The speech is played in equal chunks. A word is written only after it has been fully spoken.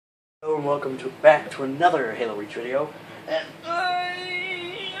Hello and welcome back to another Halo Reach video. And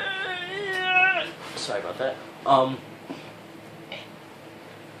sorry about that.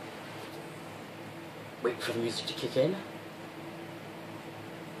 Wait for the music to kick in.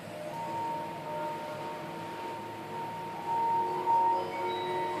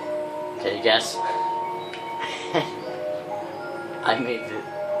 Can you guess? I made the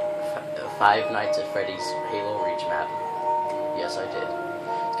Five Nights at Freddy's Halo Reach map. Yes, I did.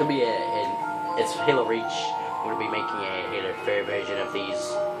 It's gonna be it's Halo Reach. I'm gonna be making a Halo Fair version of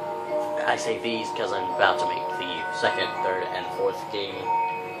these. I say these because I'm about to make the second, third, and fourth game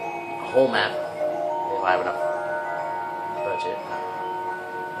whole map if I have enough budget.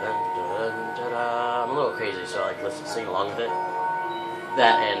 I'm a little crazy, so I like listen, sing along with it.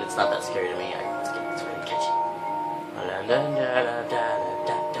 That and it's not that scary to me. It's really catchy.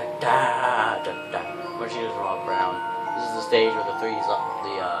 Machines are all brown. This is the stage where the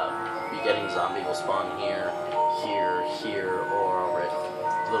beginning zombie will spawn here, or over at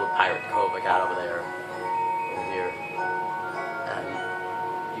the little pirate cove I got over there, over here. And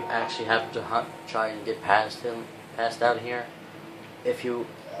you actually have to try and get past out of here. If you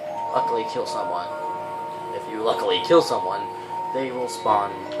luckily kill someone, they will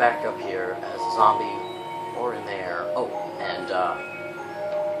spawn back up here as a zombie, or in there. Oh, and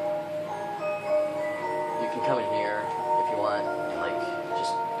you can come in here if you want, and like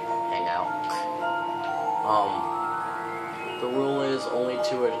just hang out. The rule is only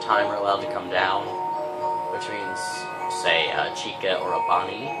 2 at a time are allowed to come down, which means, say, a Chica or a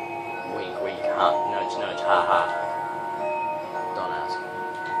Bonnie. Wink, wink, nudge, nudge, ha ha. Don't ask.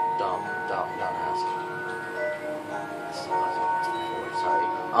 Don't ask. Sorry.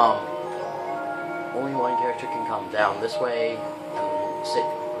 Only one character can come down this way, and sit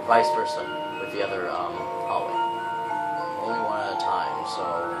vice versa with the other hallway. Only one at a time. So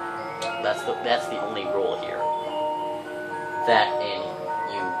that's the only rule here. That and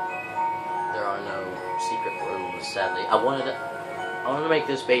there are no secret rooms. Sadly, I wanted to make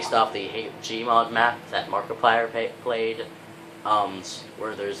this based off the Gmod map that Markiplier played.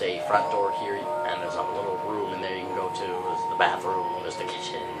 Where there's a front door here, and there's a little room in there you can go to. There's the bathroom, there's the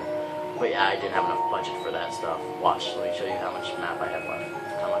kitchen. But yeah, I didn't have enough budget for that stuff. Watch, let me show you how much map I have left.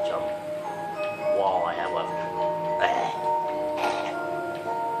 How much wall I have left.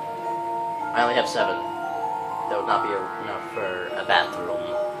 I only have 7. That would not be enough for a bathroom,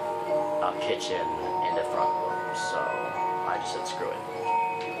 a kitchen, and a front room. So I just said screw it.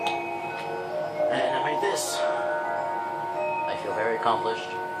 And I made this. I feel very accomplished.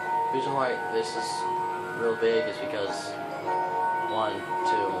 The reason why this is real big is because 1,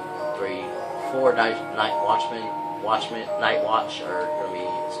 2, 3, 4 night watch are going to be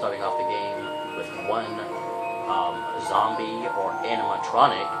starting off the game with 1 zombie or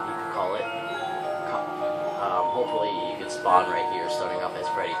animatronic, you could call it. Hopefully you can spawn right here, starting off as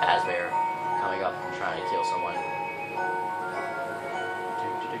Freddy Fazbear, coming up and trying to kill someone.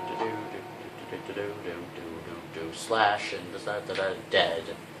 Slash and dead.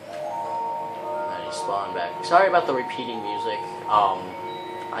 And he spawned back. Sorry about the repeating music.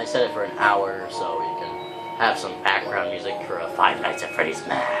 I set it for an hour so you can have some background music for a Five Nights at Freddy's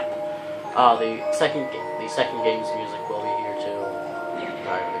map. The second game's music will be here too.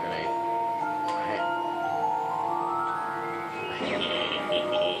 Sorry for the grenade.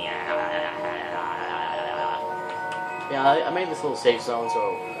 Yeah, I made this little safe zone,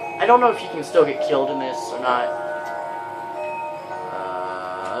 so I don't know if you can still get killed in this or not.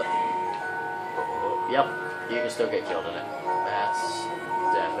 Yep, you can still get killed in it. That's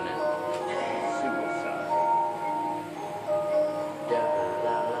definite.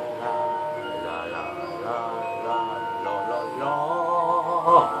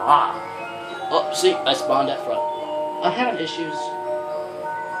 Oh, see, I spawned at front. I'm having issues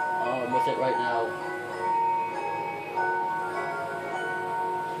with it right now.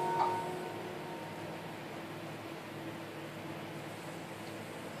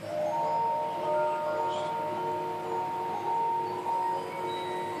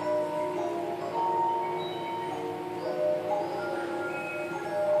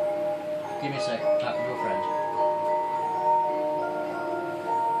 Give me a sec, talking to a friend.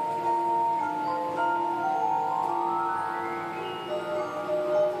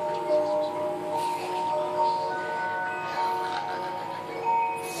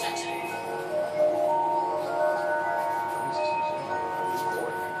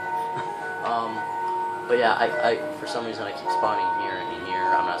 But yeah, I for some reason I keep spawning here and here.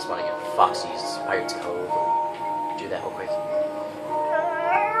 I'm not spawning at Foxy's Pirate's Cove. Do that real quick.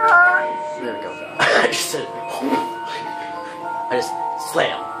 There we go. I just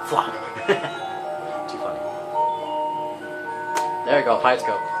slam. Flop. Too funny. There you go, Pirates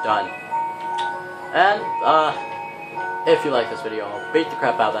Cove. Done. And, if you like this video, beat the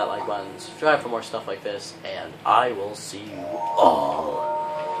crap out of that like button, subscribe for more stuff like this, and I will see you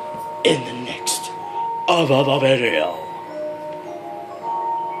all in the next video.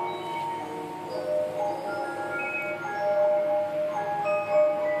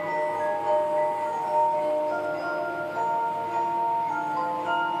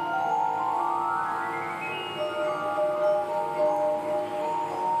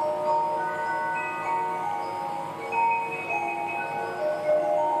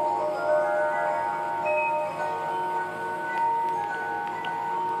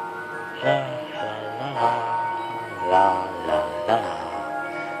 La la la la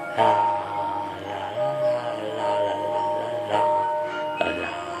la la la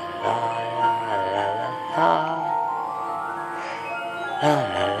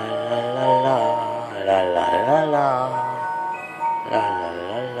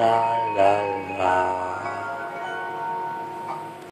la la